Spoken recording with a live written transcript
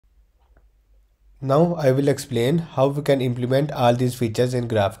Now I will explain how we can implement all these features in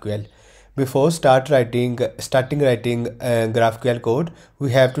GraphQL. Before starting writing GraphQL code,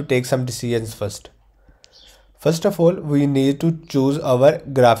 we have to take some decisions first. First of all, we need to choose our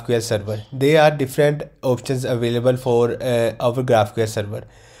GraphQL server. There are different options available for our GraphQL server.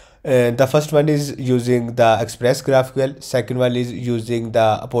 The first one is using the Express GraphQL, second one is using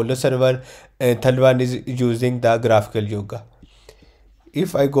the Apollo server, and third one is using the GraphQL Yoga.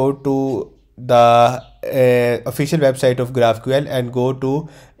 If I go to the official website of GraphQL and go to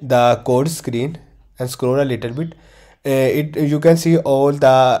the code screen and scroll a little bit, you can see all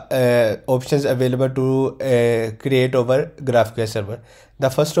the options available to create our GraphQL server. The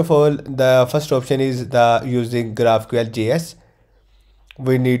first option is the using GraphQL JS.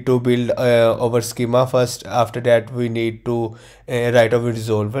 We need to build our schema first. After that, we need to write our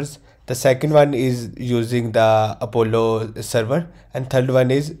resolvers. The second one is using the Apollo server, and third one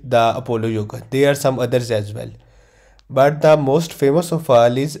is the Apollo Yoga. There are some others as well, but the most famous of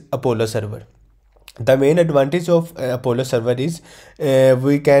all is Apollo server. The main advantage of Apollo server is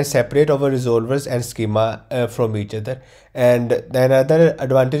we can separate our resolvers and schema from each other. And another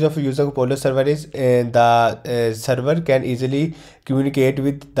advantage of using Apollo server is the server can easily communicate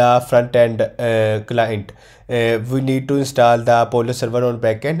with the front end client. We need to install the Apollo server on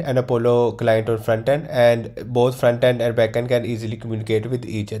backend and Apollo client on front end, and both front end and backend can easily communicate with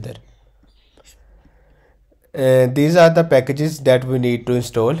each other. These are the packages that we need to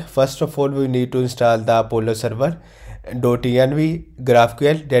install. First of all, we need to install the Apollo server .env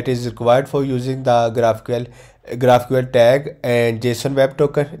GraphQL, that is required for using the GraphQL tag and JSON web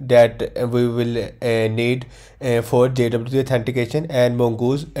token that we will need for JWT authentication, and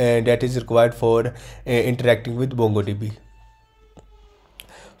Mongoose that is required for interacting with MongoDB.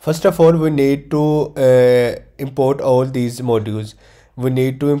 First of all, we need to import all these modules. We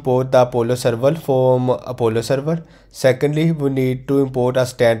need to import the Apollo server from Apollo server. Secondly, we need to import a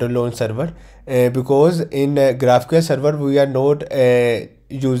standalone server because in GraphQL server we are not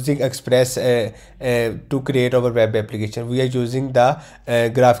using Express to create our web application. We are using the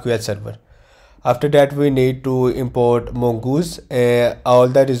GraphQL server. After that, we need to import Mongoose, all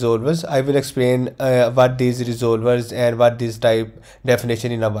the resolvers. I will explain what these resolvers and what this type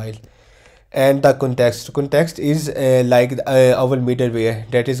definition in a while. And the context is like our middleware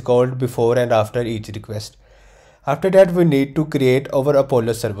that is called before and after each request. After that, we need to create our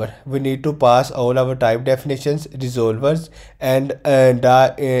Apollo server. We need to pass all our type definitions, resolvers, and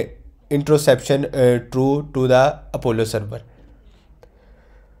the interception true to the Apollo server.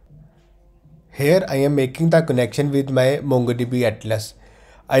 Here I am making the connection with my MongoDB Atlas.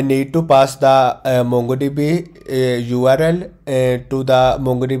 I need to pass the MongoDB URL to the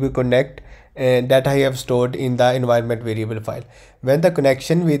MongoDB connect that I have stored in the environment variable file. When the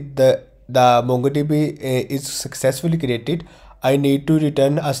connection with the MongoDB is successfully created, I need to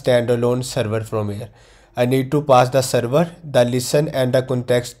return a standalone server from here. I need to pass the server, the listen, and the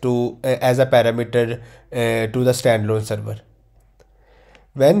context to as a parameter to the standalone server.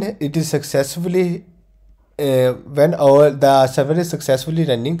 When it is successfully when the server is successfully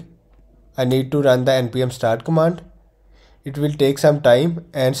running, I need to run the npm start command. It will take some time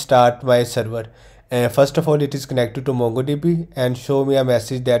and start my server. First of all, it is connected to MongoDB and show me a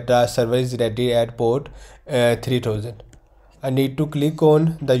message that the server is ready at port 3000. I need to click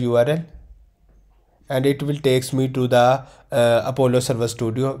on the URL and it will take me to the Apollo Server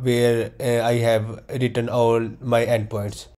Studio where I have written all my endpoints.